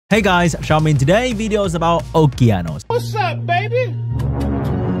Hey guys, SeanB. Today video is about Okeanos. What's up, baby?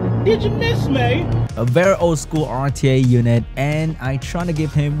 Did you miss me? A very old school RTA unit, and I try to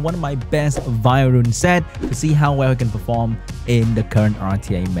give him one of my best Virun set to see how well he can perform in the current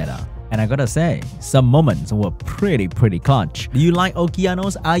RTA meta. And I gotta say, some moments were pretty clutch. Do you like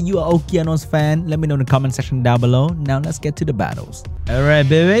Okeanos? Are you an Okeanos fan? Let me know in the comment section down below. Now let's get to the battles. Alright,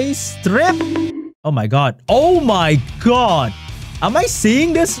 baby, strip! Oh my god. Oh my god! Am I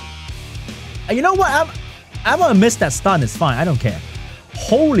seeing this? You know what? I'm gonna miss that stun. It's fine. I don't care.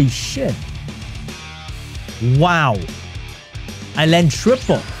 Holy shit. Wow. I land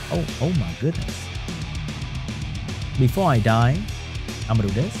triple. Oh my goodness. Before I die, I'm gonna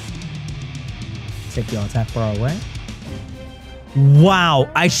do this. Take your attack bar away. Wow.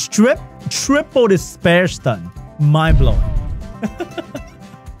 I triple the spare stun. Mind blowing.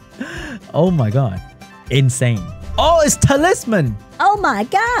 Oh my god. Insane. Oh, it's Talisman. Oh my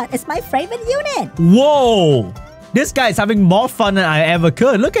god, it's my favorite unit. Whoa. This guy is having more fun than I ever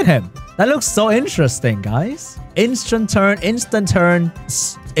could. Look at him. That looks so interesting, guys. Instant turn, instant turn,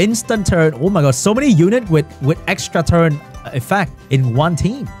 instant turn. Oh my god, so many units with extra turn effect in one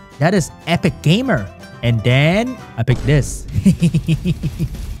team. That is epic gamer. And then I picked this.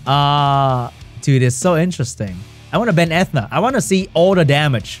 Dude, it's so interesting. I want to ban Ethna. I want to see all the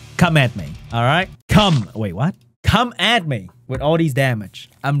damage. Come at me. All right? Come. Wait, what? Come at me with all these damage.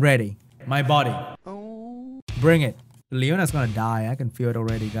 I'm ready. My body. Bring it. Leona's gonna die. I can feel it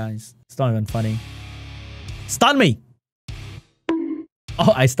already, guys. It's not even funny. Stun me!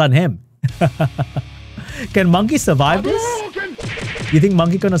 Oh, I stun him. Can Monkey survive this? You think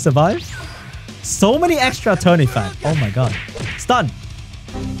Monkey gonna survive? So many extra turn effect. Oh my god. Stun.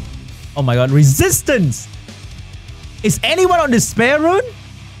 Oh my god. Resistance! Is anyone on the spare rune?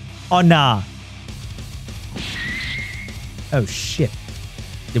 Or nah? Oh shit.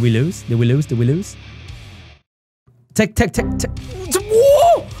 Did we lose? Did we lose? Did we lose? Take.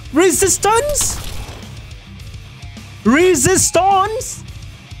 Whoa! Resistance! Resistance!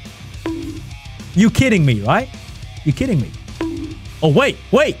 You kidding me, right? You kidding me? Oh, wait.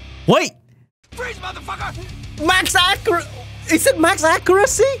 Freeze, motherfucker! Max accuracy? Is it max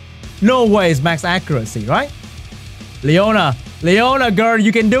accuracy? No way it's max accuracy, right? Leona, girl,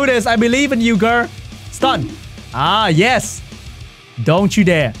 you can do this. I believe in you, girl. Stun. Ah, yes. Don't you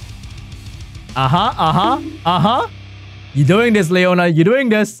dare. You doing this, Leona. You doing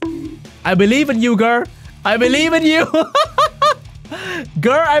this. I believe in you, girl. I believe in you.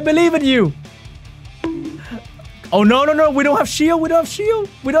 Girl, I believe in you. Oh, no. We don't have shield. We don't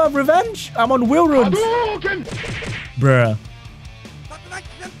have revenge. I'm on will runes. Bruh.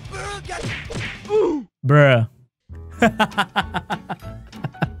 Bruh.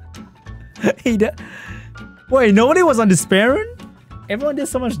 Wait, nobody was on despair rune? Everyone did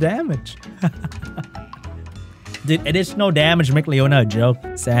so much damage. Did additional damage make Leona a joke?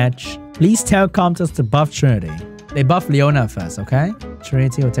 Sag. Please tell Comters to buff Trinity. They buff Leona first, okay?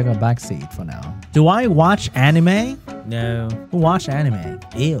 Trinity will take a backseat for now. Do I watch anime? No. Who watch anime?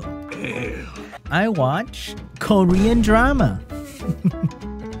 Ew. I watch Korean drama.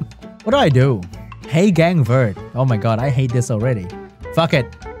 What do I do? Hey gang vert. Oh my god, I hate this already. Fuck it.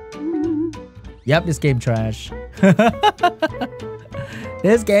 Yep, this game trash.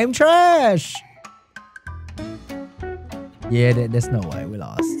 This game trash. Yeah, there's no way. We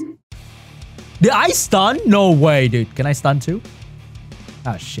lost. Did I stun? No way, dude. Can I stun too?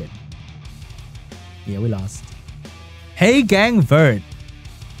 Ah, shit. Yeah, we lost. Hey gang vert.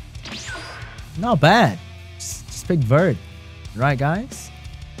 Not bad. Just pick vert. Right, guys?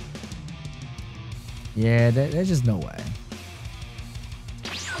 Yeah, there's just no way.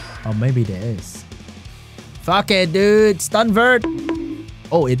 Oh, maybe there is. Fuck it, dude. Stun vert.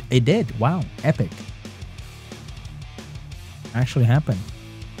 Oh, it did. Wow. Epic. Actually happened.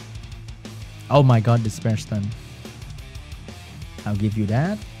 Oh my god, despair stun. I'll give you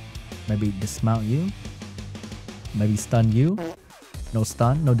that. Maybe dismount you. Maybe stun you. No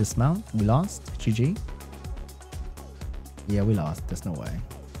stun, no dismount. We lost. GG. Yeah, we lost. There's no way.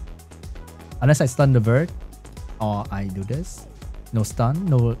 Unless I stun the bird. Or I do this. No stun,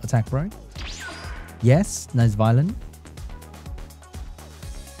 no attack break. Yes, nice violent.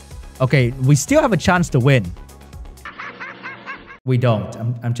 Okay, we still have a chance to win. We don't.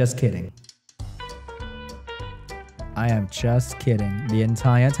 I'm just kidding. I am just kidding the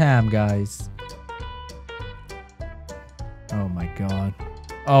entire time, guys. Oh my god.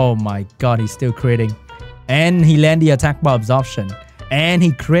 Oh my god, he's still critting. And he landed the attack bar absorption. And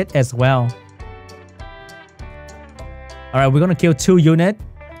he crit as well. Alright, we're gonna kill 2 units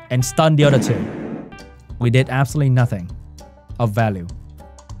and stun the other 2. We did absolutely nothing of value.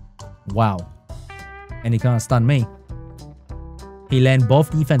 Wow. And he can't stun me. He land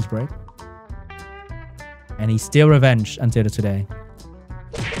both defense break. And he still revenge until today.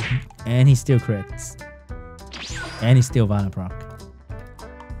 And he still crits. And he still Vana proc.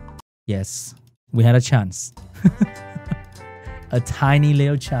 Yes, we had a chance. A tiny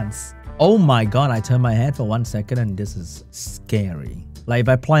little chance. Oh my god, I turned my head for 1 second and this is scary. Like if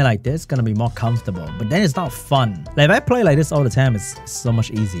I play like this, it's gonna be more comfortable. But then it's not fun. Like if I play like this all the time, it's so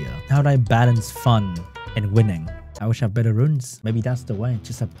much easier. How do I balance fun and winning? I wish I have better runes. Maybe that's the way,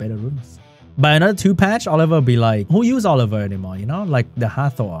 just have better runes. By another 2 patch, Oliver will be like, who use Oliver anymore, you know? Like the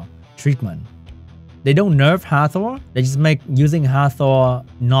Hathor treatment. They don't nerf Hathor, they just make using Hathor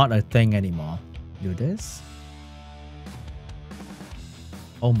not a thing anymore. Do this.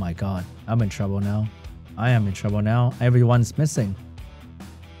 Oh my god, I'm in trouble now. I am in trouble now. Everyone's missing.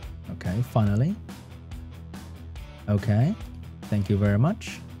 Okay, finally. Okay, thank you very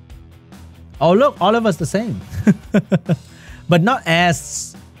much. Oh look, all of us the same. But not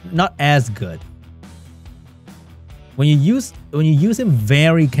as good. When you use him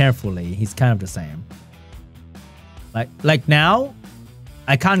very carefully, he's kind of the same. Like now,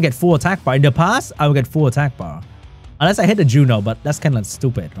 I can't get full attack bar. In the past, I would get full attack bar. Unless I hit the Juno, but that's kind of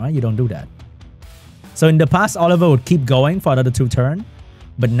stupid, right? You don't do that. So in the past, Oliver would keep going for another 2 turns,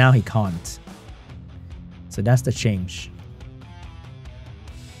 but now he can't. So that's the change.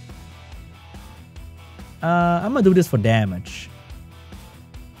 I'm gonna do this for damage.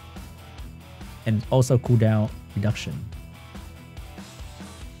 And also cooldown reduction.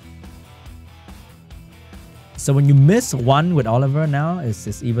 So when you miss 1 with Oliver now,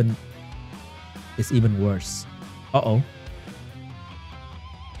 it's even worse. Uh-oh.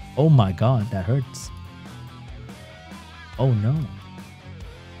 Oh my god, that hurts. Oh no.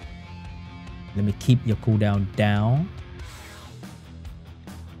 Let me keep your cooldown down.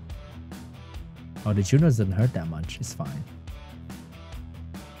 Oh, the Juno doesn't hurt that much. It's fine.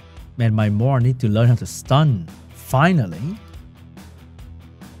 Man, my Moor need to learn how to stun. Finally.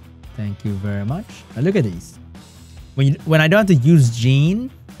 Thank you very much. Now look at these. When I don't have to use Gene,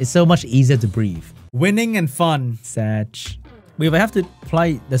 it's so much easier to breathe. Winning and fun. Sag. But if I have to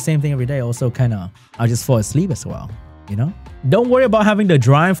play the same thing every day, also kind of, I'll just fall asleep as well. You know? Don't worry about having the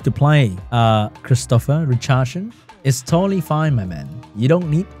drive to play, Christopher, recharging. It's totally fine, my man. You don't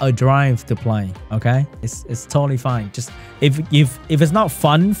need a drive to play, okay? It's totally fine. Just if it's not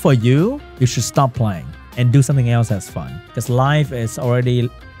fun for you, you should stop playing and do something else that's fun. Because life is already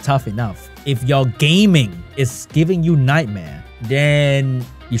tough enough. If your gaming is giving you nightmare, then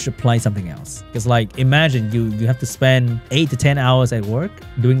you should play something else. Because like imagine you have to spend 8 to 10 hours at work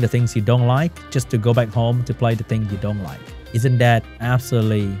doing the things you don't like just to go back home to play the thing you don't like. Isn't that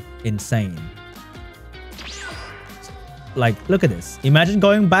absolutely insane? Like, look at this. Imagine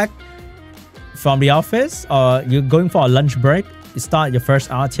going back from the office or you're going for a lunch break. You start your first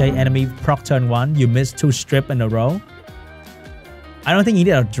RTA enemy proc turn 1. You miss 2 strip in a row. I don't think you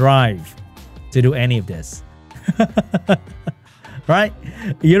need a drive to do any of this. Right?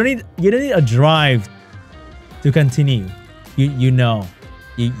 You don't need a drive to continue. You know.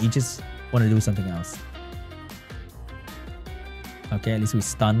 You just want to do something else. Okay, at least we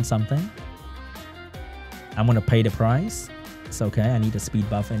stun something. I'm gonna pay the price. It's okay, I need a speed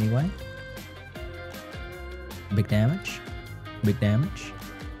buff anyway. Big damage. Big damage.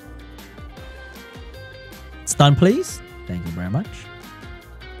 Stun, please. Thank you very much.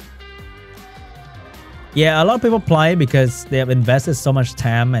 Yeah, a lot of people play because they have invested so much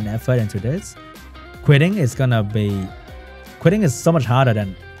time and effort into this. Quitting is so much harder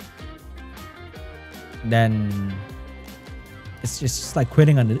than it's just like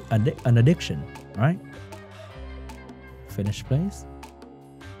quitting an addiction, right? Finish, please.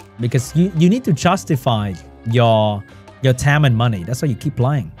 Because you need to justify your time and money. That's why you keep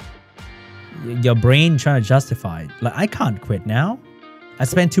playing. Your brain trying to justify it. Like, I can't quit now. I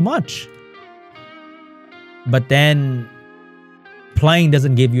spent too much. But then playing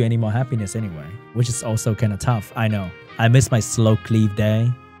doesn't give you any more happiness anyway, which is also kind of tough. I know. I miss my slow cleave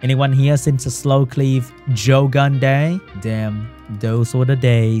day. Anyone here since a slow cleave Joe gun day? Damn, those were the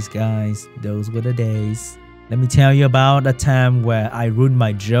days, guys. Those were the days. Let me tell you about a time where I ruined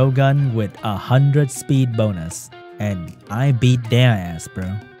my Joe gun with 100 speed bonus. And I beat their ass,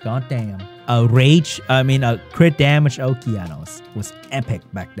 bro. God damn. A crit damage Okeanos was epic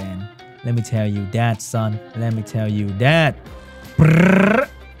back then. Let me tell you that, son. Let me tell you that. Brrr.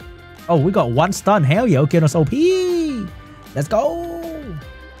 Oh, we got 1 stun. Hell yeah, Okeanos OP. Let's go.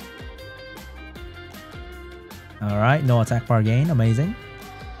 Alright, no attack bar gain. Amazing.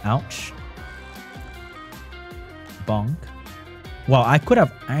 Ouch. Bonk. Well, I could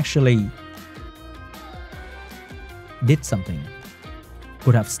have actually did something.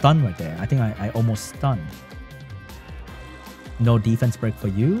 Could have stunned right there. I think I almost stunned. No defense break for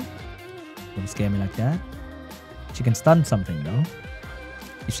you. Don't scare me like that. She can stun something though.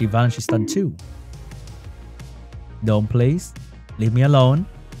 If she runs, she stun too. Don't please. Leave me alone.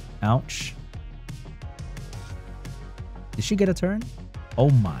 Ouch. Did she get a turn? Oh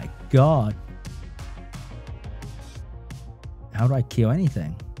my god. How do I kill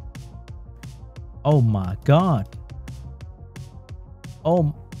anything? Oh my god.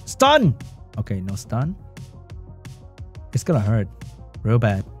 Oh, stun! Okay, no stun. It's gonna hurt real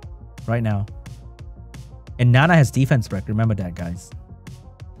bad right now. And Nana has defense break. Remember that, guys.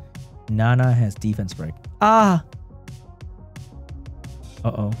 Nana has defense break. Ah!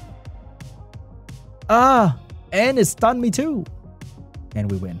 Uh-oh. Ah! And it stunned me too.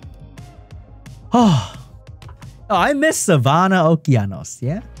 And we win. Oh, I miss Savannah Okeanos,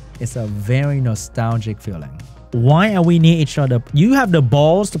 yeah? It's a very nostalgic feeling. Why are we near each other? You have the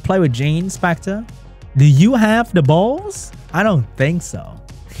balls to play with Jean, Spectre? Do you have the balls? I don't think so.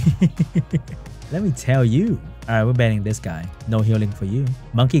 Let me tell you. Alright, we're banning this guy. No healing for you.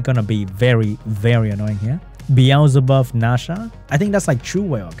 Monkey gonna be very, very annoying here. Beelzebub Nasha. I think that's like True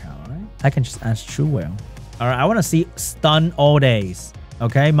Whale account, right? I can just ask True Whale. Alright, I want to see stun all days.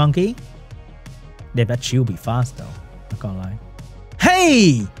 Okay, Monkey? They bet you'll be fast though. Not gonna lie.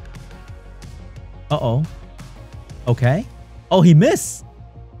 Hey! Uh-oh. Okay. Oh, he missed.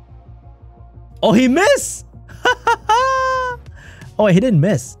 Oh, he missed. Oh, he didn't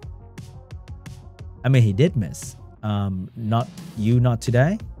miss. I mean, he did miss. Not you, not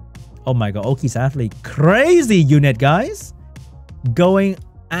today. Oh my god, Oki's athlete. Crazy unit, guys. Going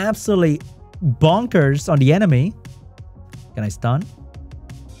absolutely bonkers on the enemy. Can I stun?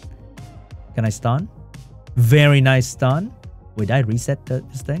 Can I stun? Very nice stun. Wait, did I reset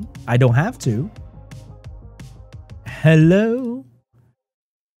this thing? I don't have to. Hello?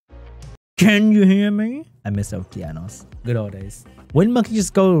 Can you hear me? I miss Okeanos. Good old days. When Monkey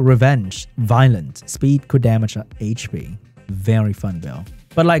just go revenge, violent, speed could damage HP. Very fun build.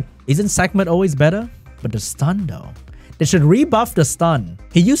 But like, isn't Segment always better? But the stun though. They should rebuff the stun.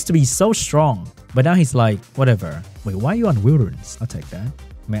 He used to be so strong. But now he's like, whatever. Wait, why are you on Wilderness? I'll take that.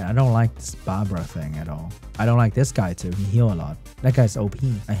 Man, I don't like this Barbara thing at all. I don't like this guy too. He heal a lot. That guy's OP.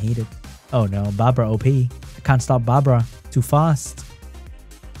 I hate it. Oh no, Barbara OP. I can't stop Barbara. Too fast.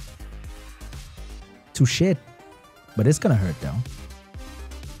 Too shit. But it's gonna hurt though.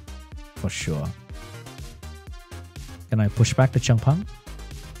 For sure. Can I push back the Changpeng?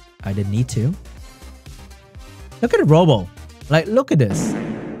 I didn't need to. Look at the Robo. Like, look at this.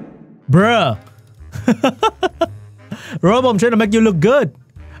 Bruh. Robo, I'm trying to make you look good.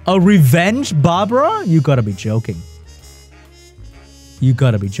 A revenge Barbara? You gotta be joking. You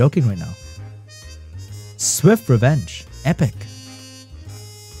gotta be joking right now. Swift revenge. Epic.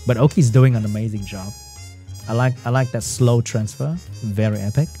 But Oki's doing an amazing job. I like that slow transfer. Very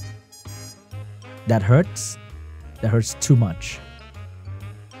epic. That hurts. That hurts too much.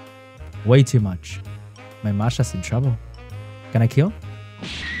 Way too much. My Masha's in trouble. Can I kill?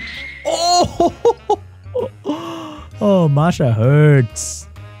 Oh! Oh, Masha hurts.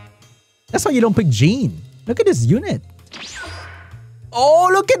 That's why you don't pick Jean. Look at this unit. Oh,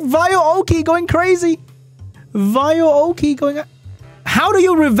 look at Vio Oki going crazy. Vio Oki going... How do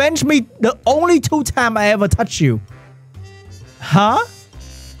you revenge me the only 2 times I ever touch you? Huh?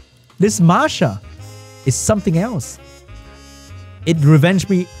 This Masha is something else. It revenged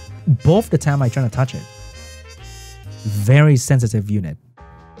me both the time I try to touch it. Very sensitive unit.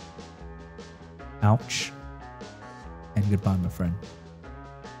 Ouch. And goodbye, my friend.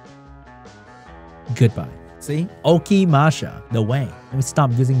 Goodbye. See? Oki Masha, the way. We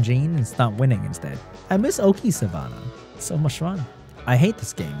stop using Jean and start winning instead. I miss Oki Savannah. So much fun. I hate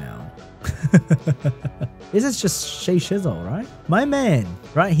this game now. This is just Shay Shizzle, right? My man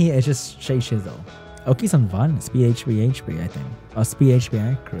right here is just Shay Shizzle. Oki's on violence. Speed HP, I think. Or speed HP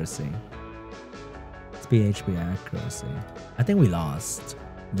accuracy. Speed HP accuracy. I think we lost.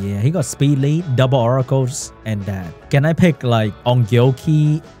 Yeah, he got speed lead, double oracles, and that. Can I pick like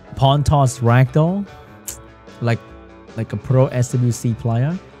Ongyoki, Pawn Toss Ragdoll? Like a pro SWC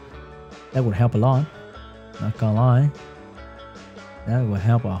player? That would help a lot. Not gonna lie. That would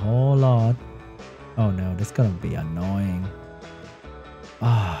help a whole lot. Oh no, this is gonna be annoying.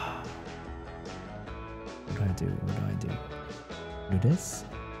 Ah. What do I do? What do I do? Do this?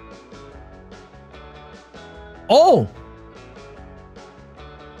 Oh!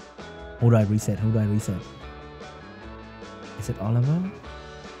 Who do I reset? Who do I reset? Is it Oliver?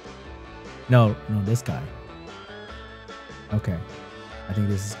 No, this guy. Okay. I think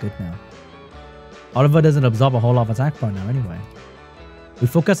this is good now. Oliver doesn't absorb a whole lot of attack power now anyway. We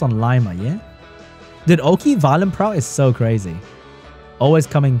focus on Lima, yeah? Dude, Oki Violent Prow is so crazy. Always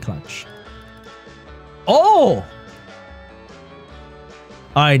coming clutch. Oh!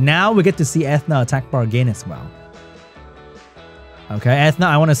 Alright, now we get to see Ethna attack bar again as well. Okay, Ethna,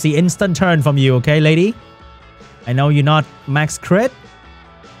 I want to see instant turn from you, okay, lady? I know you're not max crit,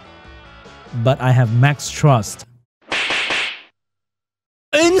 but I have max trust.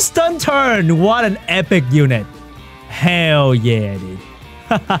 Instant turn! What an epic unit. Hell yeah, dude.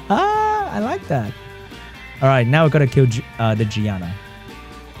 I like that. Alright, now we gotta kill the Gianna.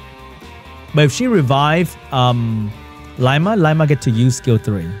 But if she revive Lima, Lima get to use skill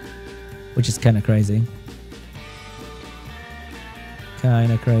 3. Which is kind of crazy.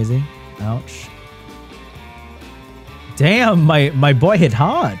 Kind of crazy. Ouch. Damn, my boy hit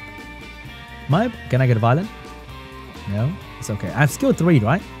hard. Can I get a violent? No? It's okay. I have skill 3,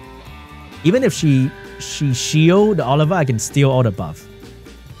 right? Even if she shield Oliver, I can steal all the buff.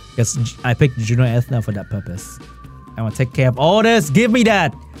 Because I picked Juno Ethna for that purpose. I want to take care of all this. Give me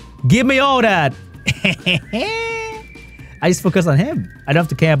that. Give me all that. I just focus on him. I don't have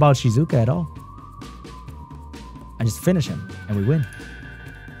to care about Shizuka at all. I just finish him and we win.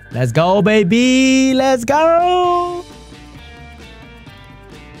 Let's go, baby. Let's go.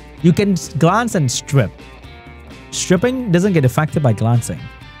 You can glance and strip. Stripping doesn't get affected by glancing.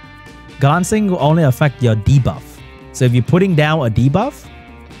 Glancing will only affect your debuff. So if you're putting down a debuff,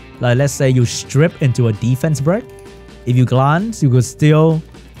 like let's say you strip into a defense break, if you glance, you will still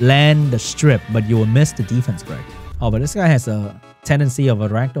land the strip, but you will miss the defense break. Oh, but this guy has a tendency of a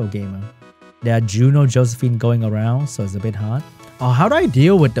ragdoll gamer. There are Juno, Josephine going around, so it's a bit hard. Oh, how do I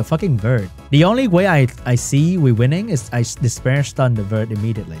deal with the fucking Vert? The only way I see we winning is I Despair Stun the Vert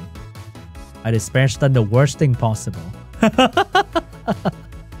immediately. I Despair Stun the worst thing possible.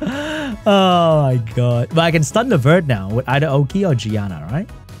 Oh my god. But I can stun the Vert now with either Oki or Gianna, right?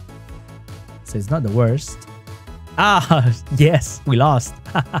 So it's not the worst. Ah, yes, we lost.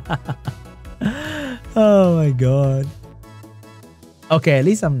 Oh my god. Okay, at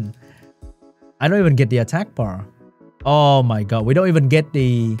least I don't even get the attack bar. Oh my god, we don't even get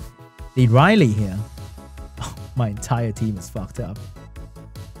the Riley here. Oh, my entire team is fucked up.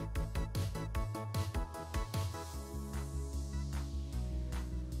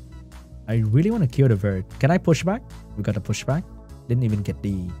 I really want to kill the Vert. Can I push back? We got a pushback. Didn't even get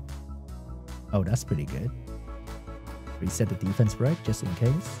the... Oh, that's pretty good. Reset the defense break just in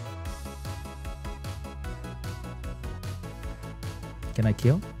case. Can I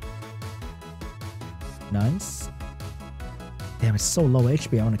kill? Nice. Damn, it's so low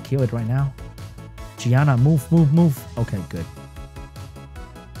HP. I want to kill it right now. Gianna, move, move, move. Okay, good.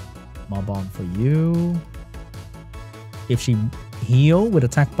 Mob bomb for you. If she heal with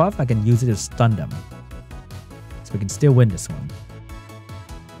attack buff, I can use it to stun them. So we can still win this one.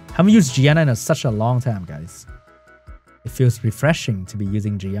 Haven't used Gianna in such a long time, guys. It feels refreshing to be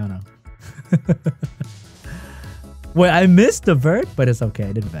using Gianna. Well, I missed the Vert, but it's okay.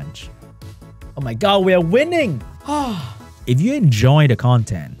 I didn't bench. Oh my god, we are winning! If you enjoy the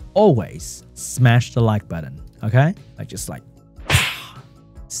content, always smash the like button, okay? Like just like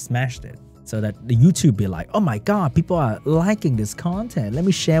smashed it so that the YouTube be like, oh my god, people are liking this content. Let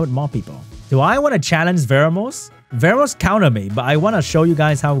me share with more people. Do I want to challenge Veramos? Veramos counter me, but I want to show you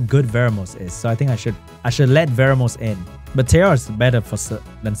guys how good Veramos is. So I think I should let Veramos in. But Terra is better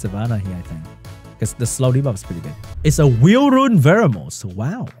than Savannah here, I think. Because the slow debuff is pretty good. It's a Wheel Rune Veramos.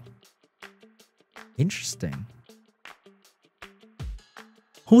 Wow. Interesting.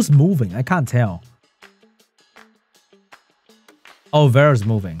 Who's moving? I can't tell. Oh, Vera's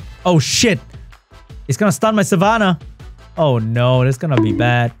moving. Oh, shit. It's gonna stun my Savannah. Oh, no. This is gonna be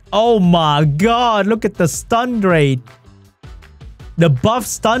bad. Oh, my God. Look at the stun rate. The buff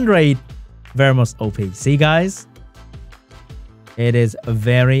stun rate. Veramos OP. See, guys? It is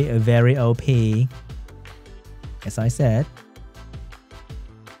very, very OP. As I said.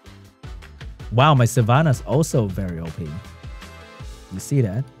 Wow, my Savannah's also very OP. You see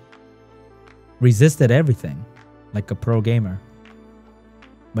that? Resisted everything. Like a pro gamer.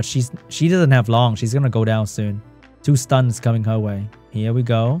 But she doesn't have long. She's gonna go down soon. 2 stuns coming her way. Here we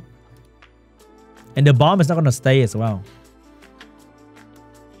go. And the bomb is not gonna stay as well.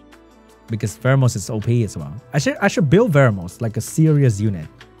 Because Veramos is OP as well. I should build Veramos like a serious unit.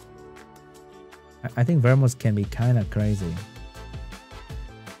 I think Veramos can be kind of crazy.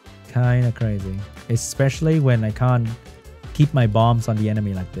 Kind of crazy. Especially when I can't keep my bombs on the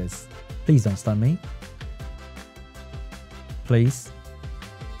enemy like this. Please don't stun me. Please.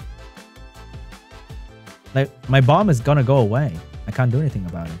 Like, my bomb is gonna go away. I can't do anything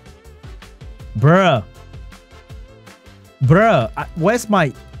about it. Bruh. Bruh. Where's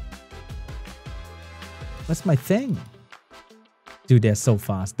my thing? Dude, they're so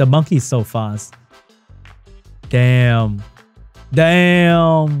fast. The monkey's so fast. Damn.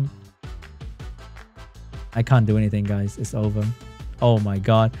 Damn. I can't do anything, guys. It's over. Oh my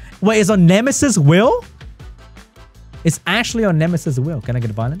god. Wait, it's on Nemesis' will? It's actually on Nemesis' will. Can I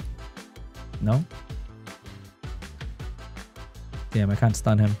get violent? No? Damn, I can't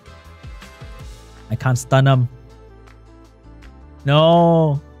stun him. I can't stun him.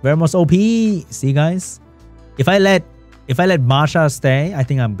 No. Vermo's OP. See, guys? If I let Marsha stay, I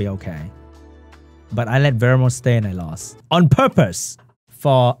think I'll be okay. But I let Vermo stay and I lost. On purpose.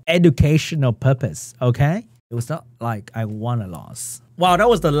 For educational purpose. Okay? It was not like I won or lost. Wow, that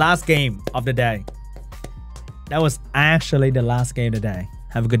was the last game of the day. That was actually the last game of the day.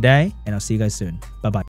 Have a good day, and I'll see you guys soon. Bye-bye.